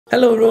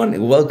Hello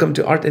everyone, welcome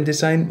to Art and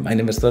Design. My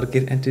name is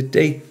Thorkir and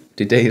today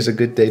is a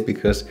good day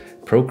because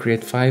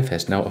Procreate 5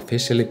 has now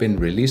officially been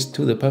released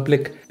to the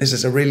public. This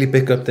is a really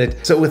big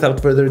update, so without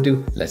further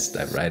ado, let's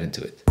dive right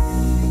into it.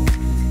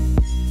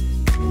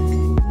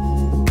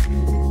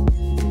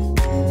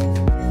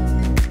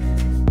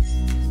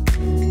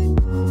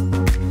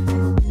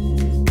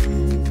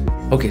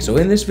 Okay, so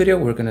in this video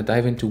we're gonna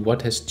dive into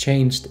what has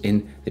changed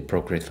in the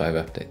Procreate 5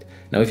 update.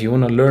 Now if you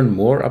wanna learn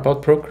more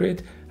about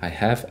Procreate, I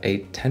have a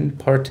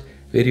 10-part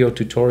video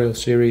tutorial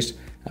series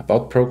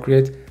about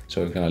Procreate,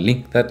 so we're gonna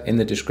link that in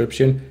the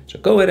description. So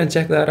go ahead and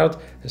check that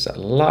out. There's a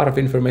lot of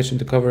information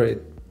to cover.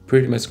 It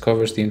pretty much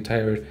covers the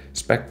entire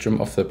spectrum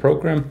of the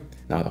program.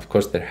 Now, of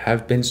course, there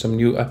have been some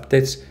new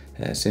updates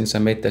since I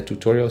made that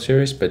tutorial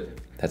series, but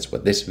that's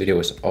what this video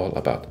is all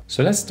about.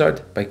 So let's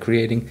start by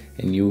creating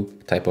a new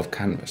type of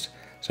canvas.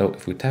 So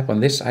if we tap on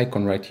this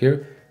icon right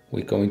here,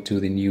 we go into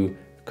the new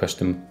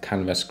custom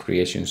canvas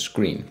creation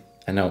screen.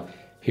 And now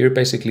here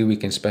basically we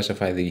can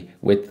specify the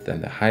width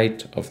and the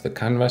height of the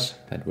canvas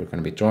that we're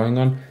going to be drawing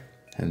on,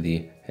 and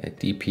the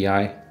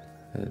DPI,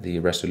 the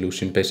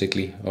resolution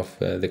basically of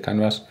the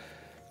canvas.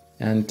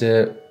 And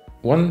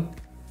one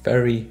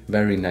very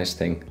nice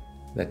thing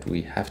that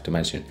we have to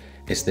mention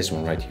is this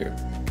one right here.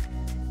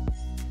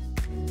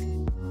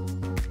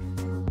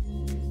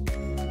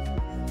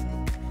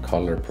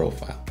 Color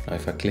profile. Now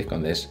if I click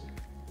on this,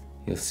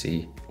 you'll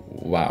see,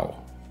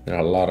 wow, there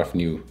are a lot of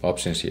new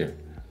options here.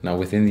 Now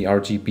within the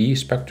RGB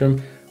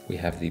spectrum, we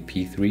have the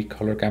P3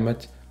 color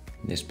gamut.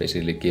 This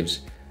basically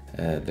gives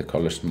the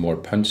colors more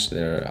punch.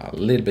 They're a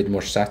little bit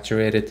more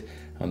saturated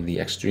on the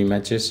extreme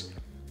edges.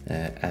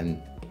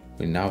 And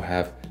we now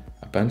have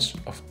a bunch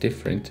of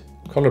different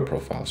color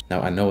profiles.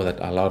 Now I know that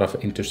a lot of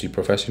industry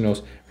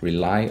professionals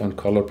rely on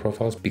color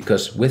profiles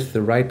because with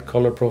the right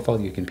color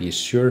profile, you can be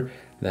sure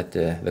that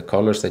the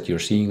colors that you're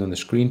seeing on the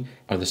screen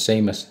are the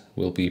same as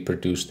will be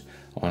produced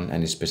on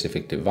any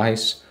specific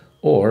device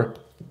or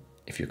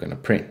if you're going to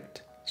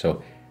print.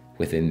 So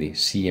within the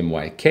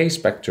CMYK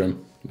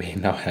spectrum, we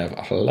now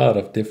have a lot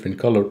of different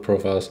color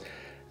profiles,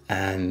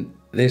 and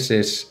this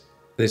is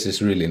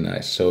really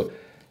nice. So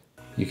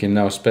you can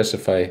now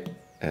specify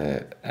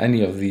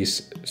any of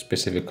these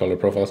specific color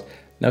profiles.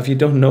 Now, if you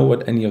don't know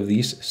what any of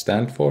these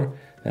stand for,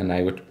 then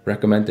I would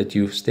recommend that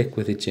you stick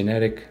with the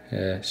generic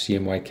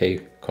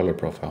CMYK color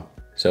profile.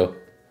 So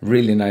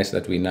really nice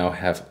that we now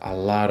have a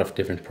lot of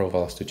different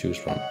profiles to choose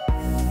from.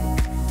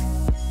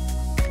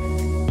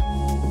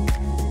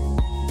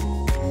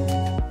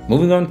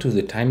 Moving on to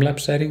the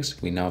time-lapse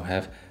settings, we now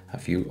have a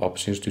few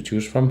options to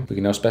choose from. We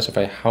can now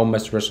specify how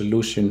much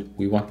resolution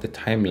we want the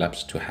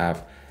time-lapse to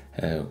have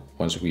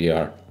once we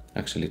are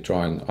actually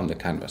drawing on the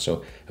canvas.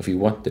 So if we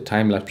want the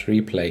time-lapse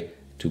replay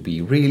to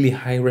be really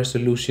high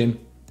resolution,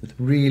 with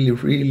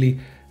really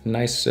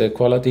nice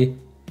quality,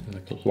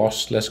 like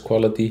lossless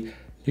quality,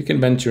 you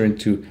can venture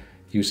into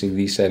using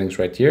these settings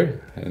right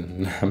here.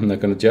 And I'm not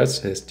going to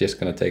judge, it's just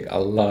going to take a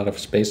lot of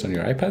space on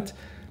your iPad.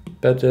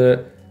 But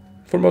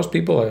for most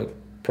people, I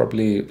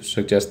probably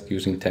suggest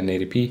using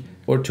 1080p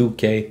or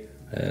 2K.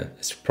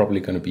 It's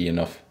probably going to be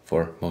enough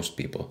for most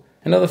people.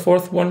 Another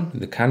fourth one,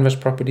 the canvas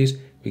properties,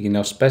 we can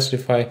now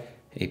specify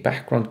a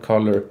background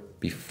color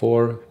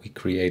before we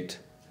create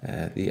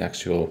the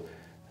actual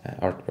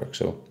artwork.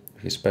 So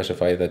we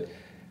specify that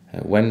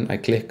when I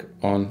click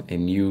on a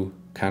new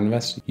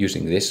canvas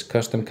using this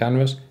custom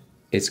canvas,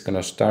 it's going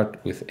to start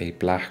with a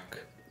black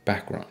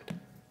background.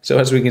 So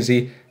as we can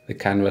see, the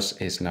canvas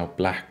is now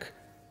black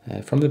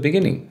from the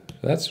beginning.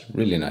 So that's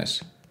really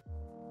nice.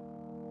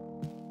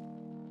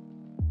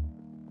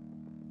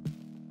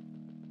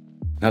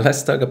 Now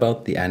let's talk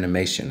about the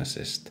animation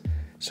assist.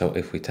 So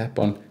if we tap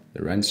on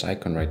the wrench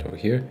icon right over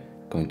here,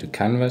 go into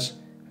canvas,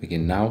 we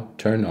can now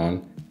turn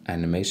on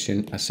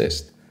animation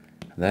assist.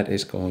 That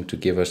is going to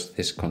give us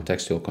this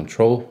contextual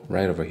control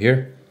right over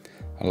here,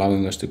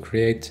 allowing us to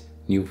create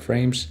new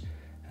frames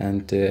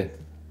and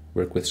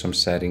work with some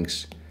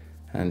settings.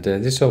 And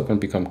this all can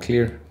become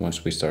clear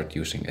once we start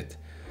using it.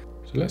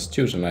 So let's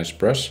choose a nice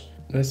brush.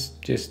 Let's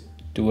just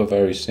do a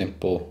very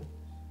simple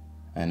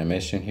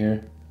animation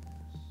here.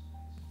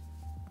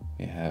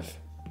 We have,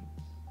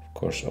 of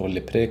course,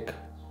 Ole Prik,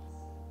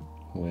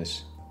 who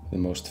is the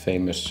most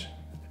famous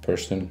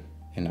person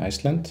in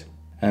Iceland.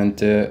 And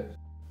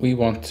we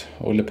want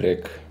Ole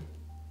Prik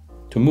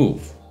to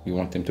move. We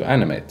want him to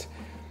animate.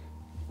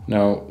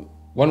 Now,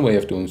 one way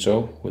of doing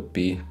so would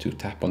be to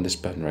tap on this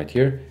button right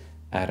here,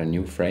 add a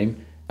new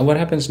frame. And what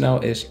happens now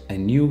is a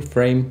new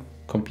frame,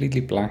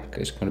 completely blank,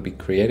 is going to be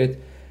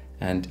created,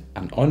 and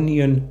an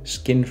onion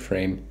skin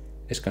frame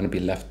is going to be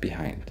left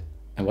behind.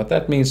 And what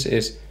that means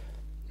is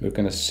we're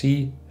going to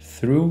see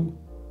through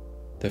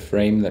the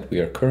frame that we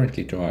are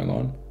currently drawing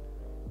on,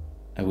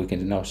 and we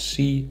can now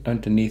see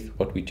underneath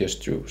what we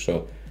just drew.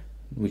 So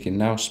we can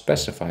now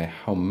specify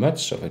how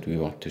much of it we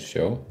want to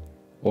show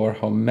or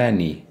how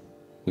many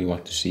we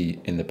want to see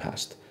in the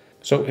past.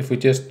 So if we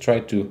just try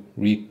to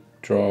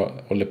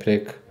redraw Ole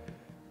Prik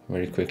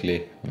very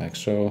quickly, like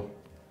so,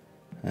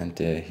 and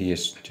he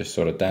is just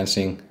sort of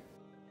dancing,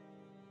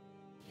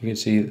 You can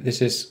see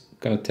this is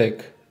going to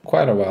take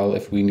quite a while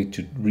if we need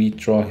to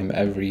redraw him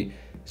every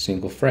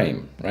single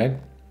frame, right?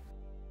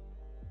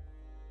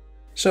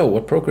 So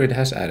what Procreate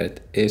has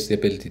added is the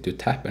ability to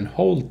tap and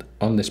hold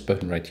on this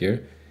button right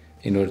here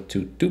in order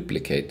to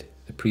duplicate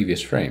the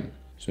previous frame.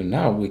 So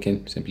now we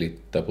can simply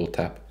double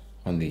tap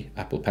on the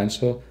Apple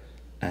Pencil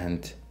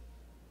and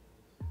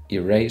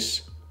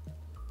erase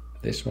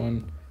this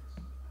one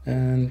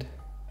and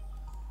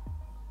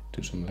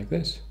do something like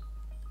this.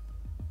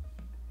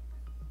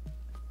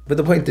 But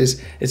the point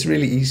is, it's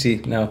really easy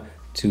now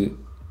to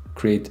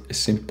create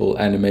simple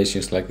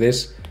animations like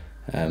this.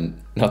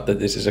 Not that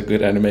this is a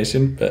good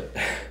animation, but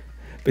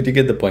you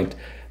get the point.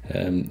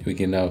 We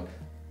can now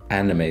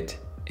animate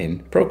in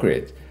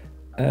Procreate.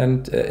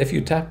 And if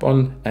you tap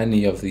on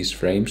any of these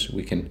frames,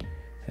 we can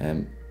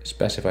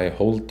specify a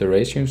hold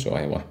duration. So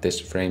I want this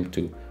frame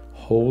to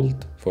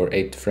hold for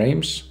 8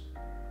 frames.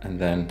 And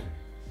then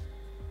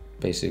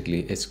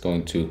basically it's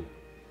going to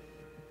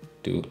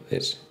do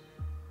this.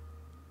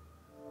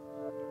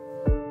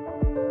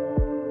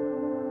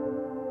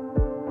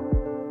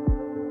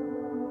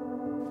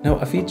 Now,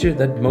 a feature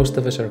that most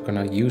of us are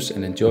gonna use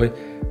and enjoy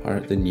are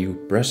the new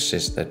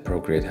brushes that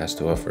Procreate has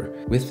to offer.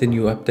 With the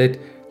new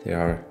update, there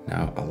are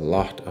now a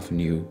lot of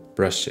new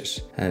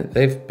brushes, and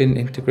they've been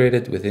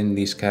integrated within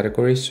these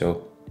categories.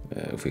 So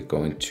if we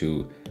go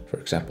into,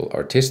 for example,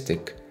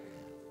 artistic,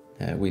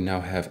 we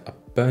now have a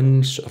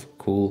bunch of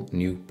cool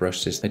new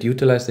brushes that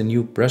utilize the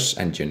new brush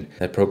engine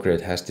that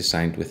Procreate has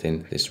designed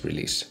within this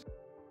release.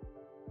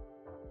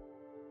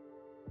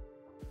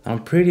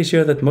 I'm pretty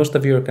sure that most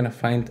of you are going to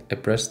find a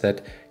brush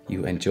that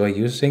you enjoy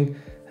using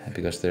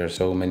because there are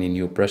so many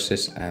new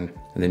brushes, and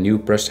the new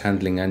brush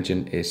handling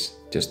engine is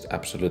just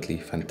absolutely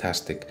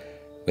fantastic.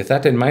 With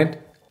that in mind,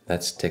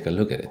 let's take a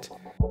look at it.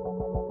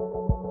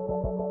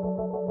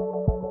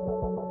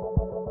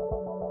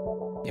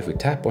 If we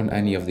tap on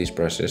any of these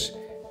brushes,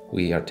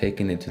 we are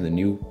taken into the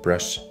new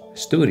brush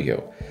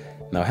studio.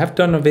 Now, I have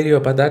done a video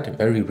about that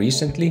very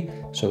recently,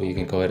 so you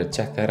can go ahead and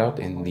check that out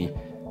in the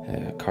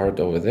card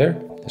over there.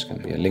 There's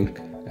going to be a link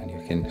and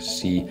you can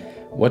see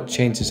what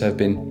changes have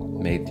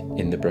been made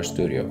in the brush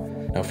studio.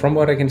 Now, from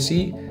what I can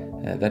see,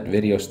 that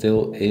video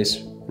still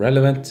is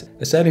relevant.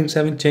 The settings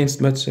haven't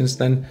changed much since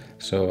then,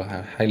 so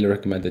I highly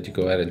recommend that you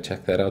go ahead and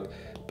check that out.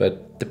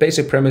 But the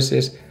basic premise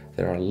is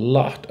there are a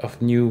lot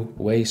of new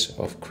ways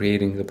of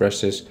creating the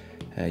brushes.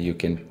 You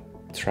can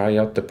try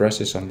out the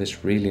brushes on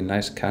this really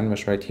nice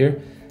canvas right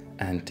here,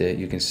 and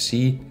you can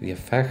see the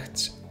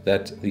effects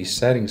that these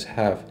settings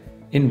have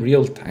in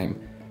real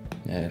time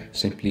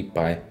simply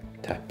by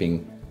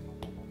tapping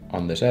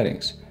on the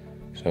settings.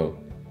 So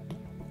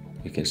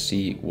you can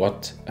see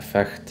what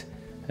effect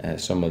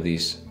some of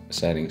these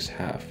settings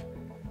have.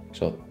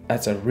 So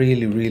that's a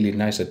really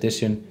nice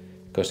addition,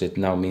 because it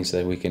now means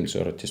that we can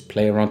sort of just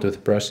play around with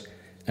the brush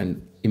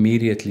and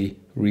immediately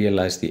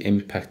realize the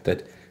impact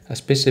that a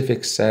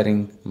specific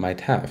setting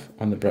might have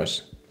on the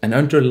brush. And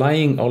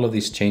underlying all of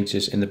these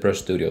changes in the brush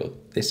studio,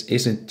 this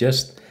isn't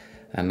just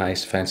a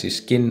nice fancy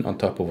skin on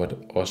top of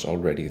what was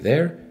already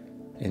there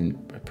in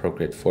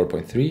Procreate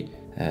 4.3,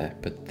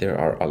 but there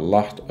are a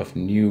lot of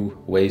new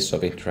ways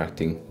of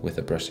interacting with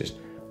the brushes.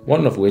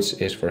 One of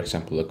which is, for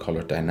example, the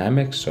color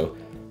dynamics. So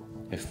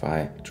if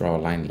I draw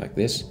a line like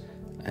this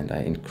and I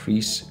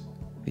increase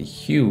the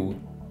hue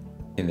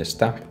in the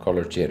stamp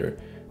color jitter,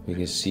 we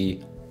can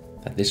see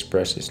that this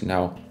brush is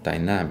now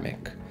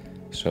dynamic.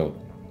 So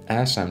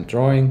as I'm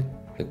drawing,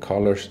 the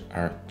colors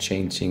are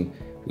changing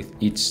with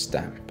each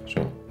stamp.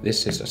 So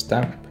this is a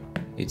stamp.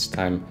 Each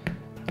time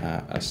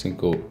a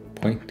single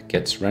point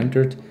gets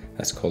rendered,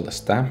 that's called a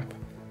stamp.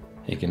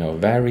 You can now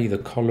vary the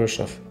colors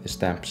of the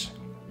stamps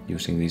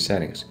using these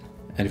settings.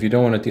 And if you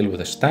don't want to deal with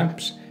the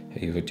stamps,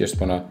 you would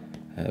just want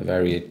to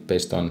vary it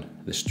based on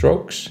the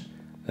strokes,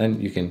 then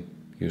you can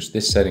use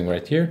this setting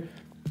right here,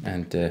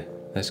 and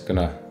that's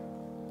gonna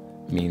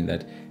mean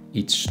that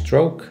each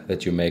stroke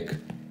that you make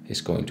is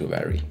going to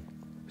vary.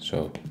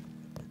 So,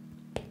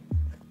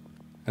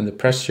 and the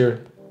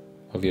pressure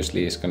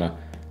obviously is gonna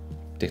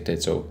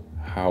dictate, so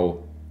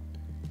how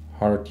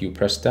hard you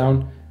press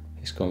down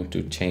is going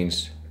to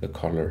change the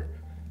color.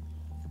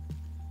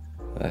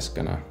 That's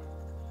gonna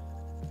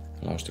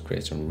allow us to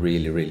create some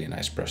really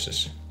nice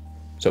brushes.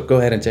 So go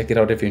ahead and check it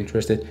out if you're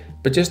interested.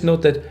 But just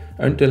note that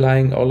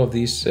underlying all of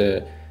these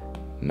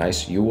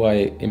nice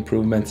UI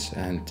improvements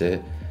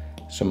and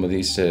some of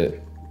these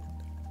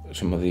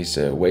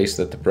ways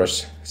that the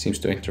brush seems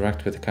to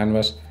interact with the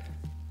canvas,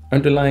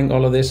 underlying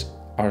all of this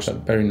are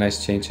some very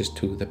nice changes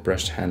to the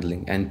brush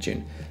handling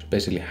engine. So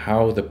basically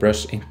how the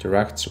brush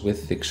interacts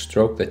with the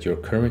stroke that you're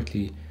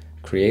currently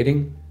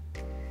creating,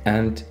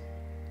 and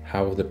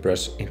how the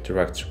brush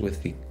interacts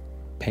with the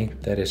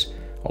paint that is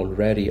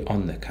already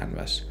on the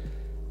canvas.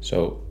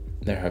 So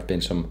there have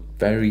been some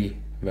very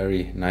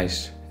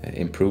nice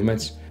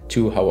improvements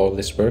to how all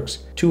this works,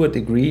 to a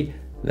degree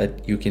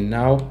that you can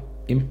now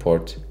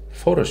import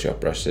Photoshop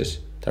brushes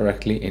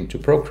directly into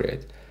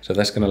Procreate. So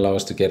that's going to allow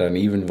us to get an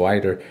even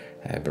wider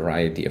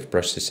variety of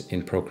brushes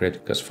in Procreate,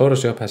 because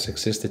Photoshop has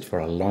existed for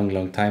a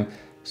long time,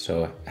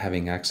 So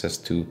having access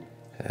to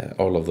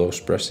all of those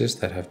brushes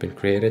that have been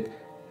created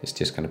is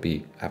just going to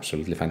be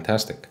absolutely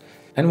fantastic.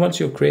 And once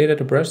you've created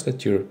a brush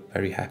that you're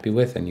very happy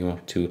with and you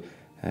want to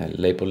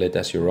label it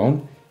as your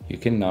own, you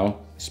can now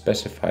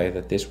specify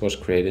that this was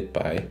created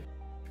by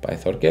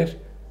Þorgeir.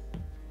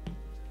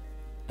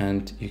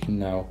 And you can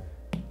now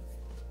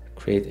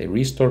create a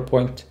restore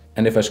point.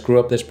 And if I screw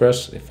up this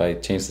brush, if I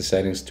change the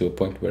settings to a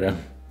point where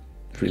I'm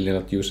really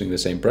not using the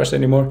same brush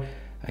anymore,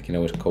 I can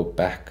always go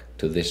back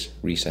to this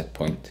reset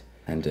point.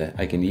 And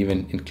I can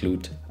even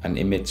include an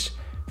image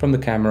from the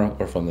camera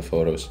or from the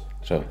photos.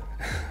 So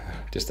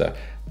just a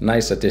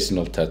nice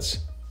additional touch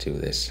to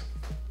this.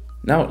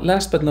 Now,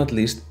 last but not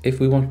least, if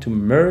we want to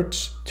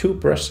merge two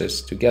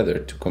brushes together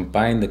to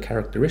combine the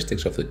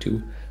characteristics of the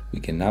two, we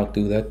can now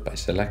do that by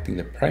selecting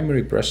the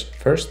primary brush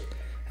first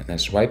and then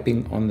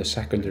swiping on the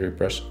secondary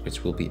brush,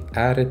 which will be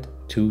added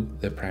to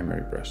the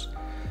primary brush.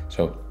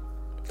 So,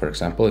 for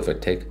example, if I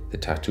take the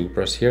tattoo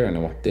brush here and I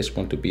want this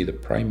one to be the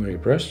primary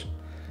brush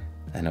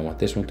and I want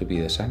this one to be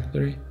the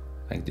secondary,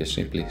 I can just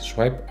simply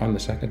swipe on the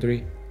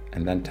secondary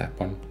and then tap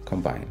on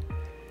combine.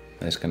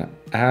 And it's gonna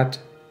add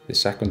the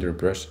secondary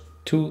brush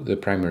to the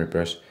primary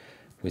brush,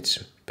 which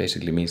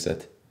basically means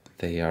that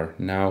they are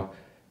now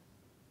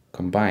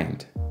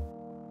combined.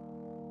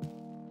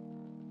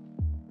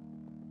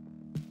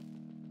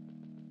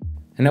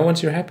 And now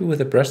once you're happy with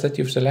the brush that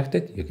you've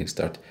selected, you can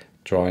start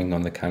drawing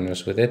on the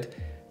canvas with it.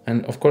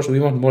 And of course we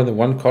want more than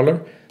one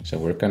color, so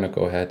we're gonna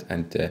go ahead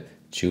and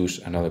choose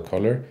another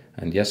color.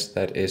 And yes,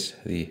 that is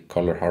the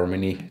color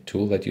harmony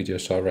tool that you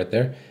just saw right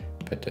there,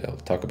 but I'll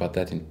talk about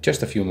that in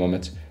just a few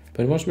moments.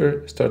 But once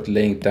we start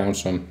laying down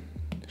some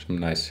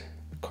nice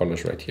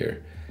colors right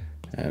here,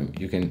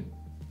 you can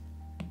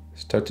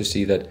start to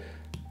see that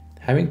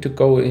having to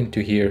go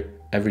into here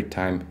every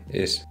time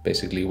is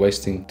basically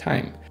wasting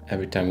time.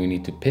 Every time we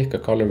need to pick a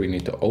color, we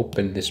need to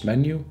open this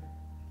menu.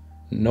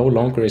 No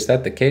longer is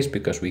that the case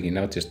because we can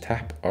now just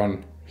tap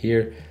on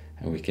here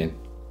and we can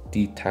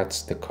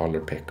detach the color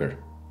picker.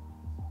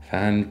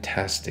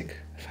 Fantastic,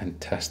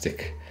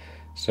 fantastic.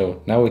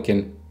 So now we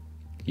can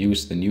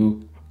use the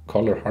new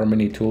color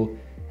harmony tool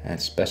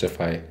and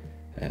specify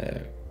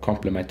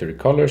complementary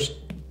colors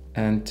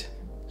and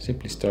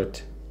simply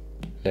start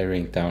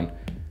layering down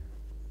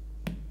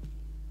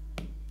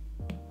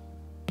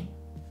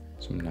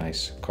some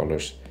nice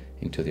colors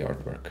into the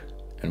artwork.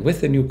 And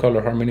with the new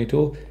color harmony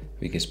tool,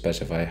 we can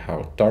specify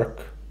how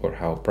dark or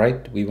how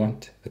bright we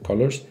want the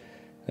colors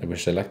that we're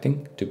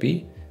selecting to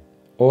be,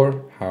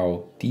 or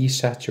how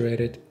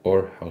desaturated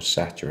or how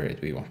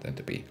saturated we want them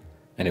to be.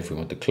 And if we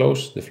want to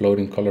close the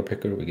floating color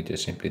picker, we can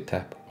just simply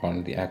tap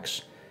on the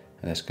X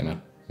and that's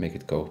gonna make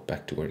it go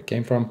back to where it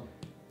came from.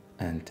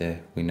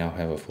 And we now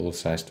have a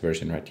full-sized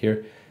version right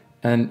here.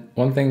 And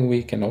one thing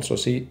we can also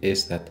see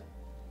is that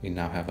we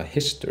now have a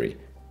history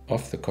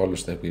of the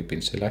colors that we've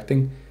been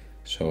selecting.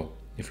 So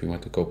if we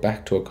want to go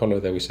back to a color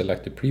that we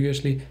selected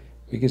previously,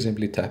 we can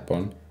simply tap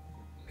on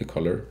the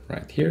color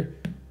right here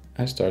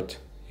and start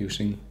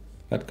using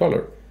that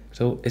color.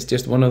 So it's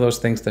just one of those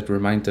things that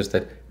remind us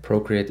that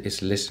Procreate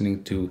is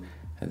listening to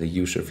the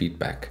user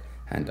feedback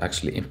and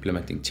actually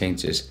implementing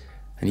changes.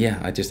 And yeah,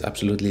 I just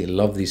absolutely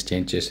love these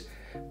changes.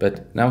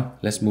 But now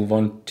let's move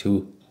on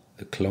to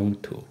the clone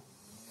tool.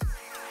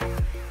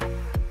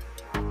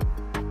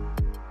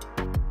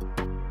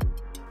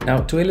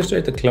 Now to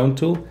illustrate the clone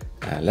tool,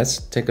 let's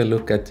take a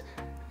look at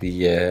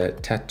the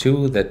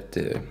tattoo that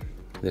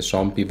the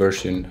zombie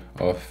version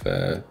of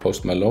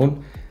Post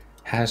Malone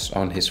has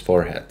on his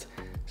forehead.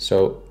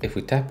 So if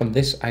we tap on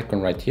this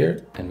icon right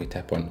here and we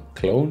tap on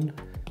clone,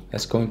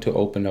 that's going to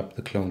open up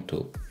the clone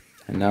tool.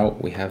 And now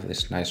we have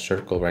this nice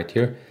circle right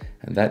here,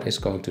 and that is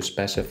going to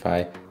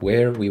specify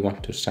where we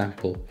want to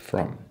sample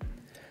from.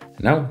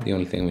 And now the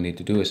only thing we need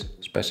to do is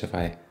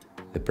specify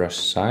the brush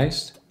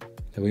size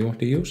that we want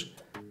to use,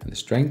 and the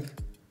strength,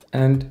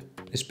 and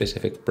the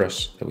specific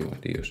brush that we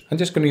want to use. I'm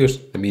just going to use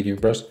the medium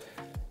brush.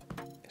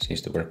 It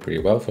seems to work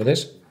pretty well for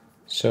this.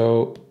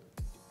 So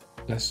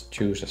let's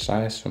choose a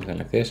size, something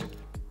like this.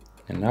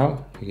 And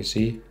now you can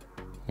see,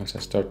 once I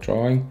start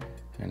drawing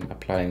and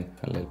applying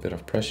a little bit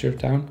of pressure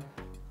down,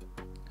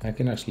 I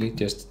can actually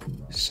just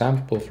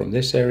sample from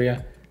this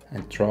area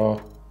and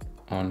draw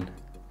on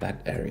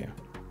that area.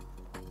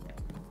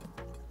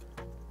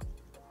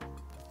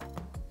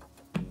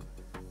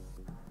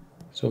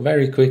 So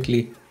very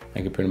quickly,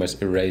 I can pretty much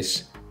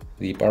erase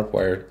the barbed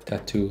wire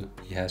tattoo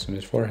he has on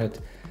his forehead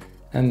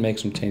and make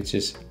some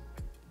changes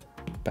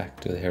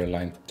back to the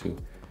hairline to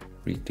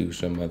redo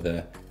some of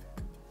the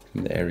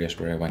areas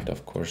where I went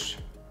off course.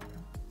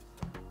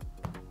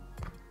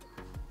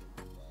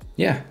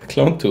 Yeah, the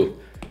clone tool.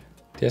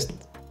 Just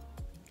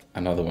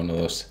another one of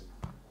those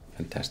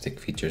fantastic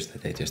features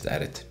that they just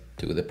added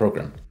to the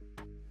program.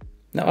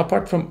 Now,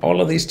 apart from all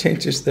of these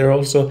changes, there are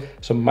also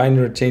some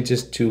minor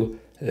changes to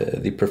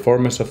the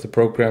performance of the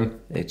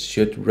program. It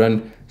should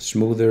run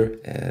smoother.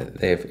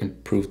 They have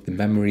improved the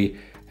memory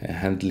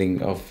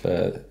handling of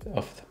the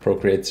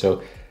Procreate.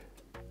 So,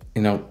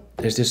 you know,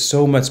 there's just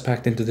so much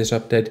packed into this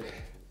update.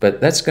 But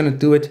that's gonna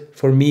do it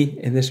for me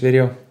in this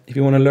video. If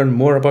you wanna learn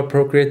more about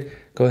Procreate,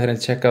 go ahead and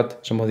check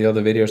out some of the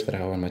other videos that I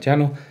have on my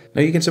channel.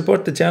 Now you can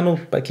support the channel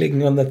by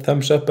clicking on that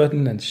thumbs up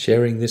button and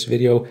sharing this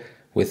video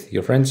with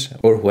your friends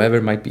or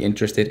whoever might be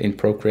interested in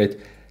Procreate.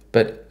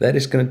 But that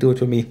is gonna do it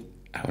for me.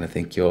 I wanna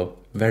thank you all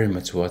very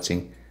much for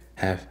watching.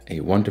 Have a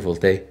wonderful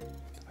day.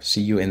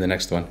 See you in the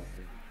next one.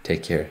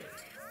 Take care.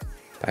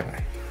 Bye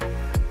bye.